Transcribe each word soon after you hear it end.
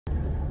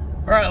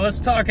All right, let's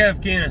talk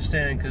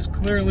Afghanistan, because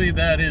clearly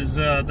that is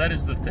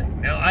the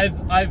thing. Now,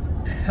 I've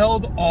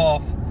held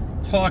off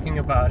talking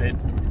about it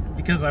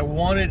because I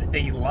wanted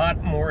a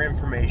lot more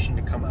information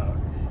to come out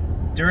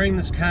during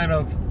this kind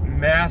of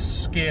mass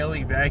scale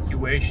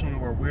evacuation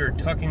where we were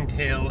tucking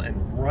tail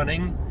and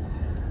running.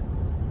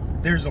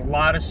 There's a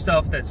lot of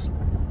stuff that's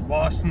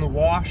lost in the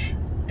wash,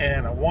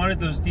 and I wanted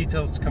those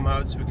details to come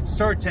out so we could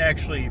start to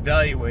actually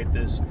evaluate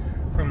this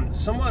from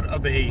somewhat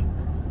of a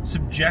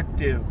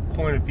subjective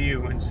point of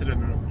view instead of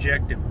an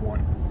objective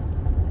one.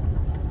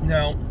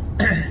 Now,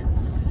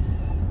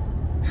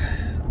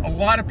 a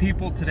lot of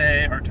people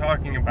today are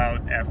talking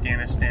about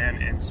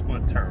Afghanistan in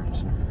split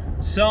terms.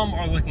 Some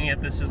are looking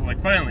at this as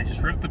like, finally,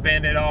 just rip the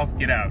band-aid off,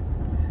 get out.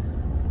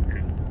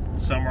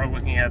 And some are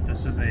looking at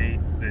this as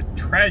the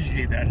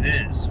tragedy that it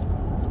is.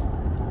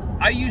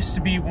 I used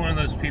to be one of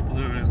those people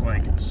who was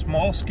like,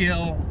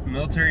 small-scale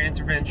military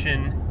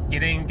intervention,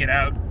 get in, get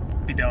out,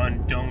 be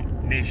done,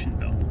 don't nation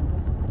build.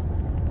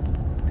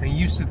 I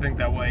used to think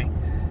that way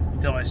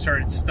until I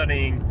started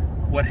studying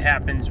what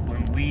happens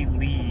when we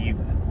leave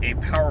a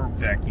power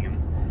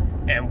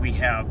vacuum and we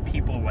have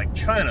people like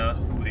China,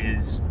 who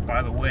is,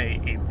 by the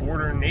way, a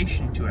border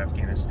nation to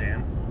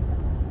Afghanistan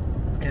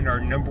and our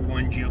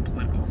 #1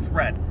 geopolitical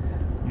threat,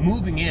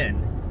 moving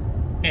in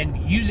and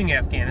using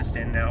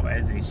Afghanistan now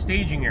as a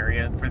staging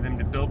area for them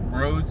to build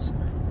roads,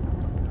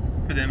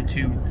 for them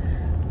to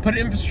put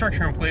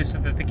infrastructure in place so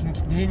that they can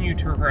continue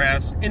to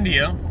harass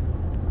India,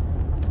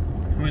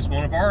 who is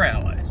one of our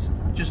allies.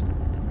 Just,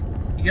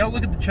 you gotta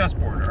look at the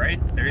chessboard, all right?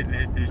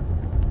 There's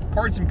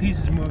parts and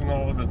pieces moving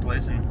all over the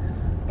place, and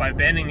by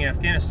abandoning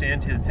Afghanistan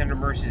to the tender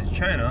mercies of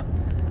China,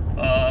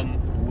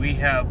 we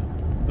have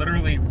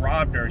literally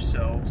robbed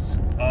ourselves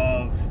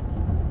of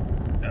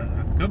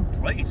a good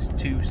place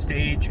to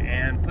stage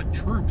and put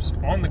troops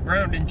on the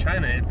ground in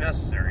China if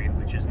necessary,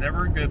 which is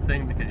never a good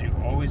thing because you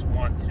always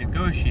want to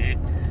negotiate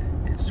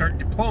and start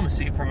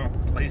diplomacy from a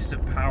place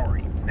of power.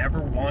 You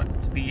never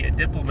want to be a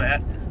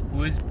diplomat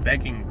who is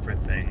begging for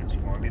things.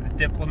 You want to be the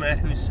diplomat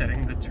who's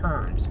setting the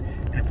terms.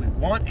 And if we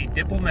want a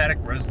diplomatic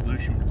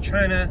resolution with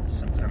China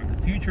sometime in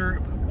the future,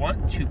 if we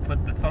want to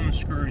put the thumb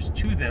screws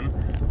to them,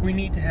 we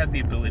need to have the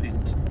ability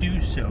to do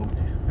so,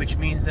 which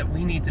means that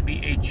we need to be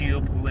a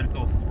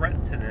geopolitical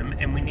threat to them,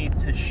 and we need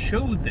to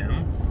show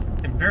them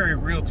in very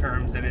real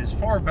terms that it is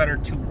far better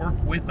to work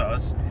with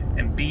us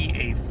and be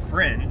a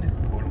friend,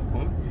 quote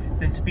unquote,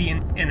 than to be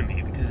an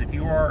enemy. Because if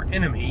you are our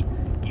enemy,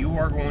 you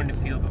are going to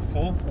feel the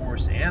full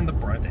force and the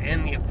brunt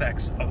and the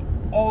effects of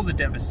all the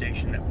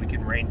devastation that we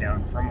can rain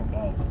down from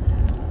above.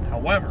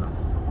 However,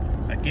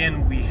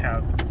 again, we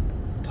have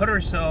put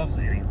ourselves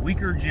in a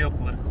weaker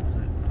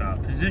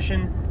geopolitical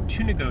position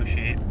to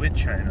negotiate with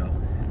China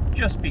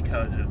just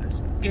because of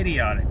this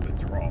idiotic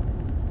withdrawal.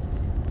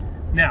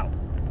 Now,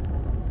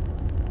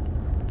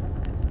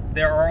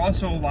 there are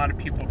also a lot of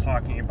people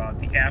talking about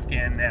the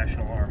Afghan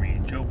National Army,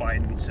 and Joe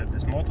Biden said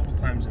this multiple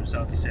times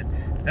himself. He said,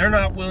 if they're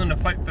not willing to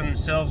fight for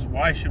themselves,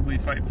 why should we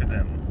fight for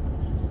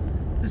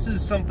them? This is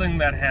something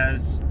that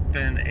has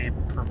been a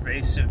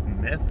pervasive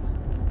myth,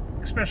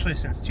 especially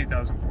since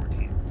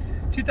 2014.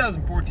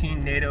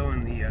 2014, NATO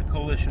and the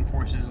coalition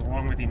forces,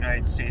 along with the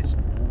United States,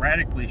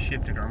 radically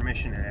shifted our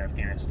mission in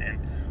Afghanistan.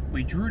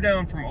 We drew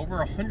down from over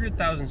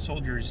 100,000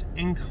 soldiers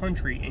in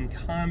country in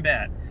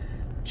combat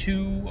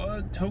to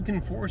a token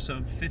force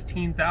of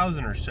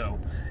 15,000 or so,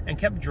 and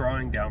kept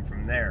drawing down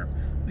from there.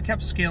 We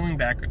kept scaling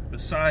back the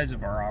size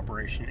of our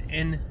operation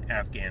in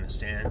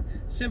Afghanistan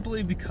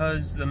simply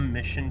because the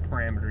mission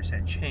parameters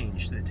had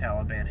changed. The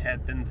Taliban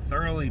had been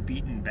thoroughly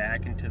beaten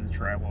back into the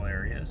tribal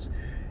areas,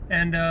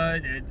 and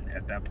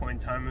at that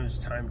point in time, it was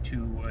time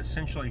to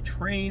essentially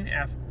train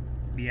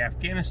the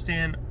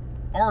Afghanistan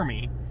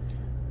army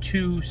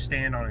to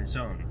stand on its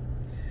own.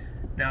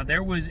 Now,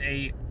 there was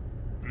a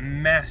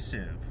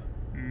massive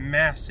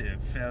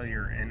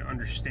failure in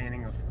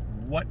understanding of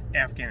what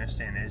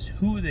Afghanistan is,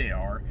 who they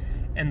are,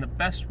 and the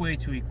best way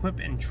to equip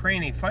and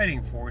train a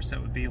fighting force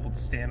that would be able to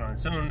stand on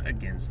its own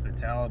against the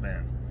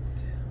Taliban.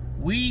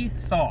 We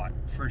thought,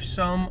 for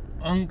some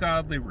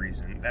ungodly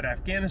reason, that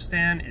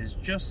Afghanistan is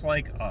just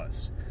like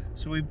us.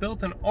 So we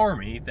built an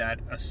army that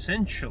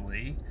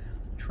essentially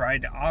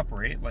tried to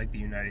operate like the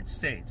United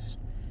States.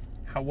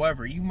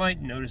 However, you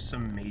might notice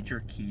some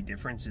major key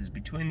differences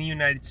between the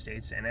United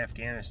States and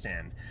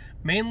Afghanistan.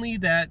 Mainly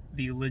that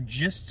the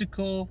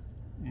logistical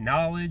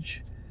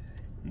knowledge,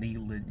 the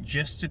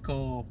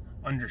logistical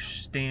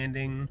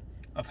understanding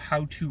of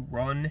how to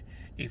run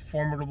a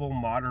formidable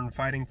modern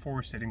fighting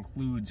force that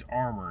includes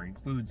armor,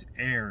 includes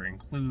air,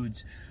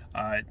 includes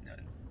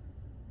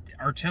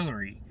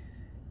artillery,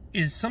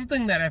 is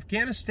something that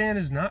Afghanistan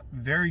is not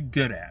very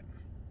good at.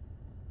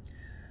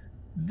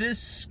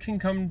 This can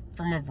come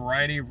from a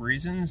variety of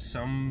reasons,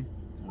 some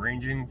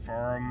ranging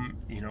from,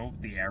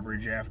 the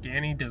average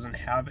Afghani doesn't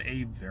have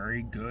a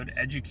very good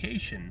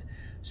education.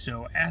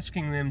 So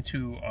asking them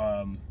to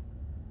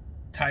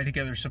tie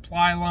together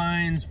supply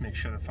lines, make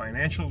sure the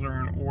financials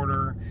are in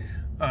order,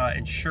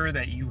 ensure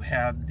that you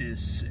have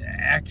this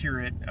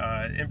accurate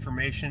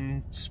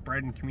information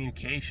spread and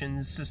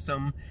communications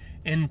system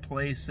in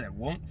place that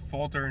won't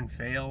falter and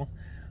fail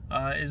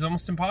is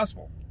almost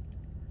impossible.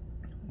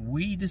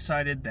 We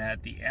decided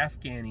that the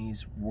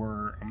Afghanis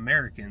were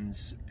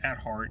Americans at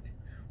heart,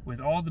 with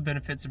all the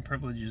benefits and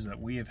privileges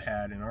that we have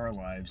had in our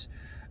lives,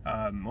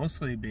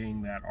 mostly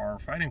being that our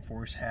fighting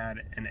force had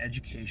an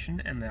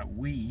education and that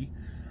we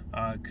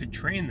could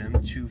train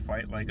them to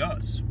fight like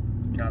us.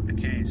 Not the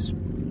case.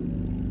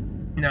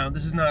 Now,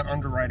 this is not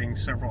underwriting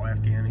several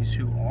Afghanis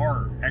who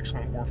are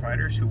excellent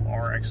warfighters, who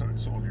are excellent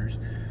soldiers,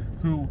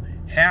 who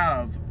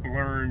have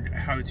learned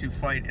how to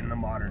fight in the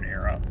modern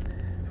era.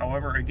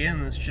 However,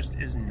 again, this just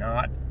is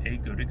not a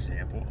good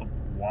example of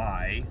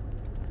why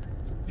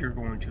you're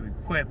going to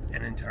equip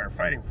an entire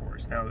fighting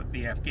force. Now,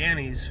 the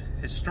Afghanis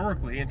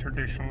historically and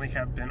traditionally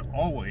have been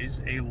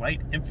always a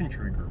light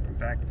infantry group. In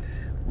fact,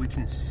 we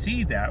can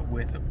see that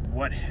with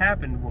what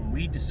happened when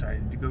we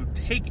decided to go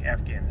take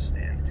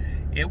Afghanistan.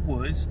 It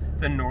was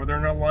the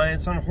Northern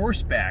Alliance on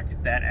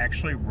horseback that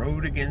actually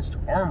rode against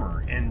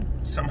armor and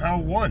somehow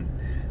won.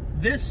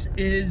 This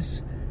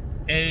is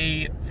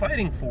a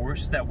fighting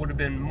force that would have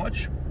been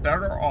much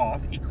better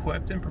off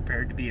equipped and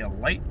prepared to be a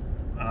light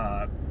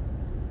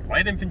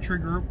infantry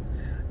group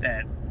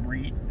that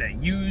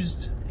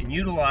used and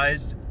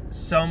utilized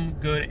some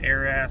good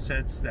air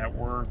assets that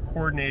were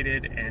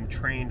coordinated and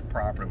trained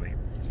properly.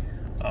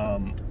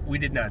 We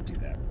did not do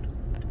that.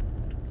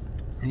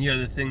 And the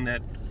other thing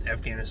that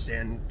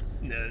Afghanistan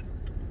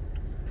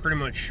pretty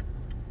much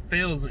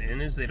fails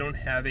in is they don't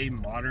have a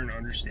modern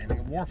understanding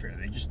of warfare.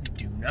 They just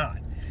do not.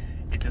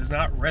 It does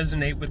not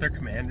resonate with their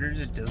commanders.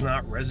 It does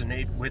not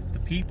resonate with the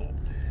people.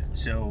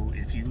 So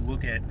if you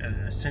look at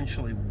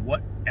essentially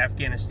what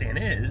Afghanistan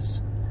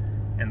is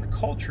and the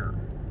culture,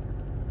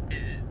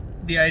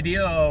 the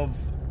idea of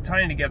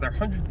tying together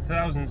hundreds of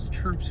thousands of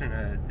troops in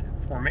a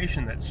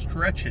formation that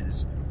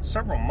stretches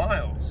several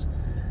miles,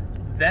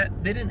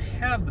 that they didn't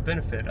have the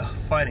benefit of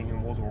fighting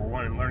in World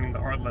War I and learning the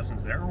hard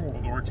lessons there, or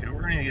World War II,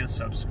 or any of the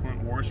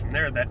subsequent wars from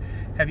there that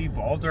have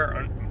evolved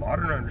our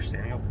modern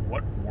understanding of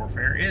what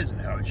warfare is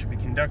and how it should be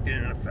conducted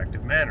in an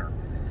effective manner.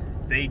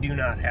 They do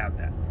not have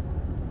that.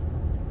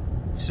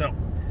 So,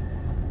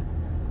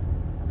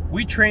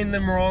 we trained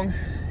them wrong,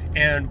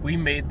 and we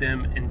made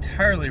them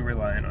entirely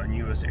reliant on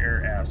U.S.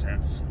 air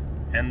assets.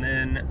 And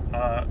then,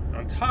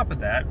 on top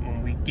of that,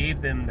 when we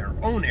gave them their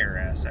own air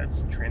assets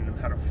and trained them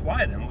how to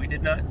fly them, we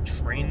did not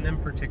train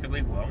them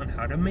particularly well in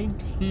how to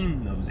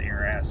maintain those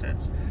air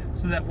assets,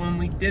 so that when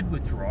we did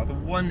withdraw, the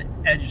one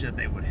edge that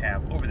they would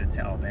have over the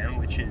Taliban,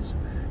 which is,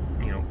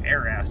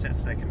 air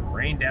assets that can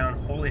rain down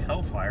holy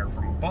hellfire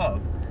from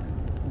above,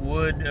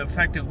 would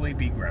effectively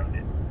be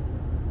grounded.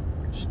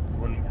 It just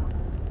wouldn't work.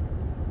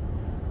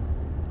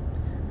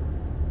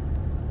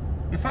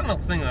 The final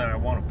thing that I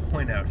want to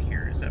point out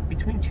here is that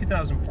between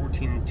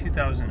 2014 and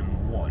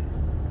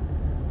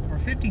 2001, over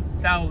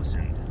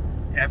 50,000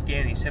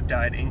 Afghanis have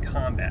died in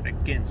combat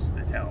against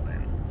the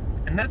Taliban.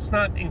 And that's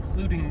not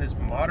including this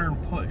modern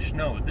push.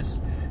 No,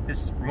 this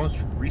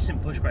most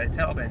recent push by the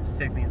Taliban to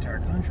take the entire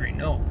country.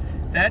 No,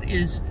 that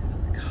is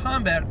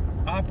combat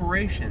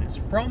operations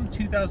from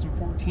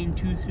 2014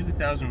 to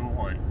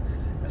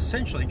 2001,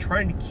 essentially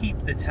trying to keep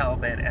the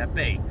Taliban at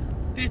bay.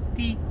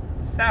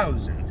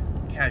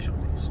 50,000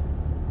 casualties.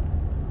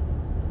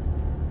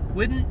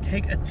 Wouldn't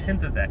take a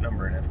tenth of that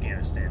number in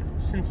Afghanistan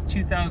since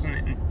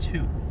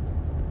 2002.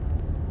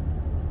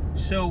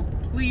 So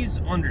please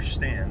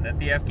understand that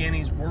the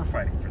Afghanis were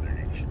fighting for their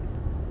nation.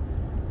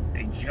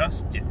 They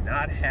just did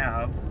not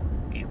have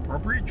the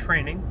appropriate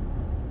training,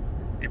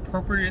 the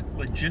appropriate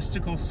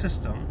logistical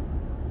system,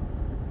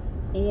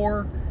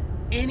 or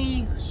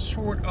any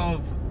sort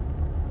of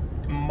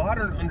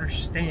modern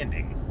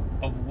understanding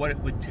of what it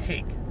would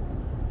take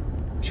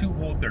to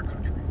hold their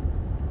country.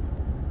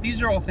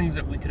 These are all things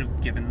that we could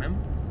have given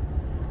them.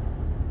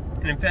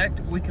 And in fact,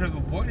 we could have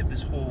avoided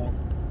this whole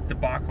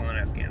debacle in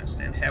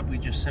Afghanistan had we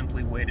just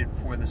simply waited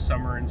for the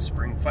summer and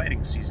spring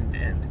fighting season to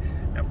end.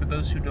 Now, for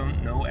those who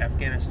don't know,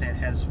 Afghanistan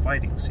has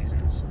fighting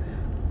seasons.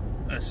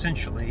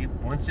 Essentially,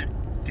 once it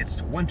gets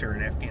to winter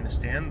in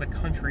Afghanistan, the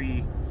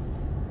country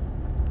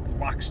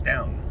locks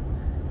down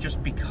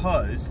just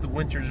because the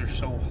winters are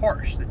so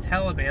harsh. The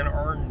Taliban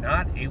are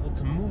not able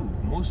to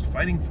move. Most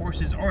fighting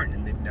forces aren't,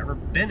 and they've never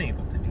been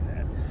able to do that.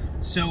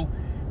 So,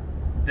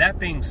 that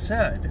being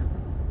said,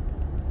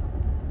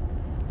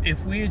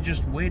 if we had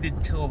just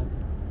waited till,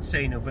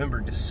 say,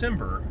 November,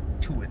 December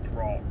to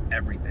withdraw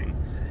everything,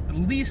 at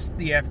least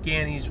the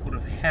Afghanis would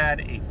have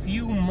had a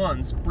few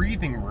months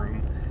breathing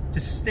room to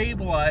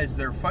stabilize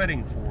their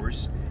fighting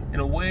force in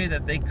a way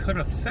that they could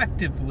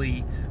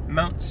effectively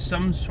mount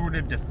some sort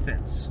of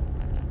defense.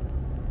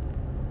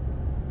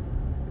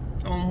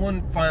 On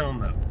one final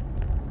note,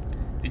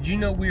 did you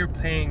know we were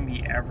paying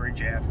the average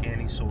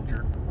Afghani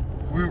soldier?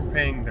 We were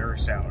paying their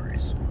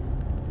salaries.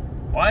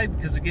 Why?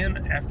 Because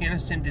again,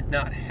 Afghanistan did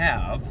not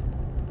have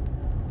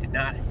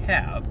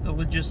the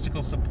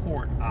logistical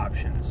support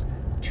options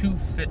to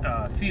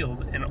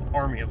field an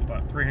army of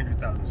about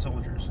 300,000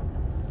 soldiers.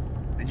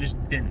 They just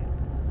didn't.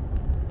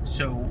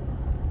 So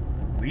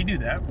we do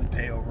that. We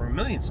pay over 1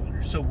 million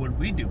soldiers. So what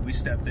do? We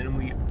stepped in and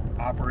we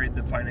operated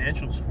the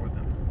financials for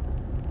them.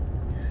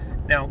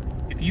 Now,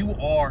 if you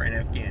are an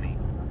Afghani,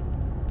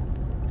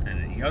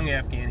 and a young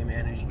Afghani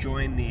man who's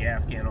joined the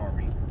Afghan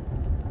army,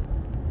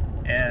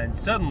 and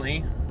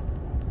suddenly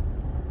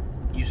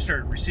you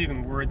start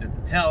receiving word that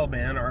the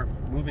Taliban are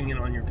moving in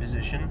on your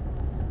position,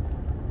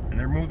 and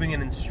they're moving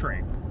in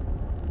strength,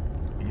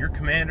 and your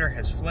commander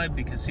has fled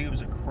because he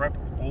was a corrupt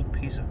old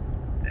piece of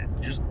that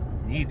just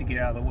needed to get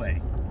out of the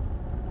way.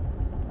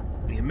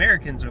 The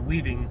Americans are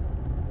leaving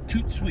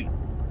toot sweet.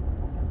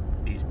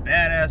 These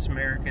badass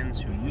Americans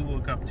who you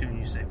look up to and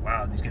you say,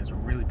 wow, these guys are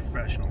really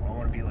professional, I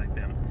want to be like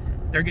them.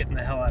 They're getting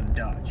the hell out of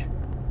Dodge.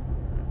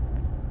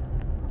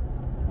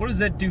 What does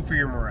that do for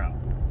your morale?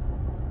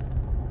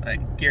 I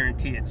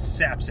guarantee it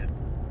saps it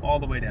all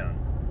the way down.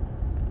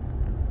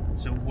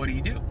 So what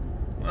do?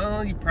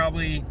 Well, you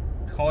probably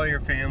call your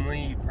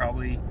family, you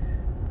probably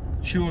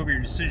chew over your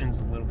decisions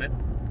a little bit,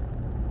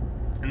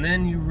 and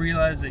then you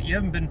realize that you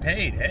haven't been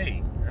paid.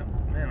 Hey,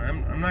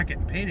 man, I'm not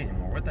getting paid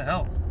anymore. What the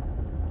hell?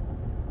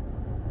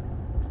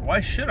 Why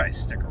should I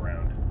stick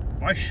around?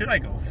 Why should I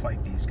go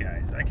fight these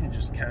guys? I can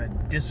just kind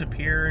of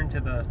disappear into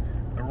the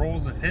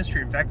rolls of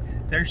history. In fact,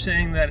 they're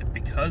saying that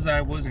because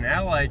I was an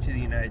ally to the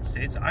United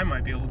States, I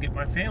might be able to get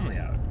my family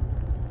out.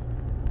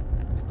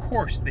 Of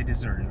course they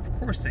deserted. Of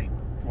course they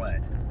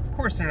fled. Of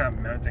course they're not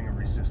mounting a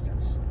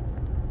resistance.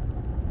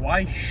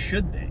 Why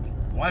should they?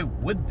 Why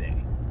would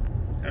they?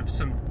 Have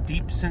some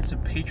deep sense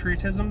of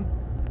patriotism?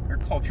 Their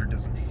culture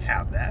doesn't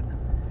have that.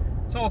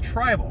 It's all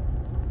tribal.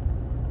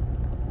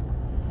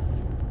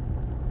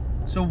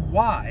 So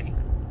why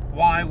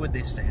would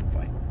they stay and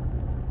fight?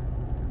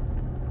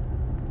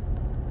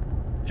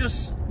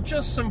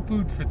 Just some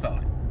food for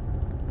thought.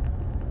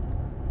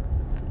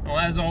 Well,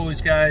 as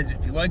always, guys,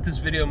 if you like this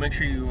video, make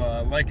sure you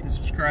like and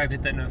subscribe,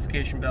 hit that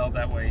notification bell.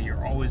 That way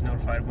you're always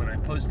notified when I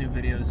post new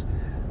videos.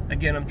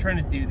 Again, I'm trying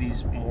to do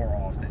these more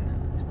often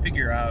to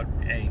figure out,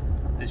 hey,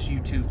 this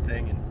YouTube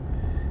thing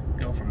and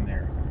go from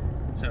there.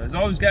 So as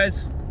always,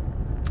 guys,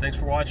 thanks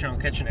for watching. I'll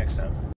catch you next time.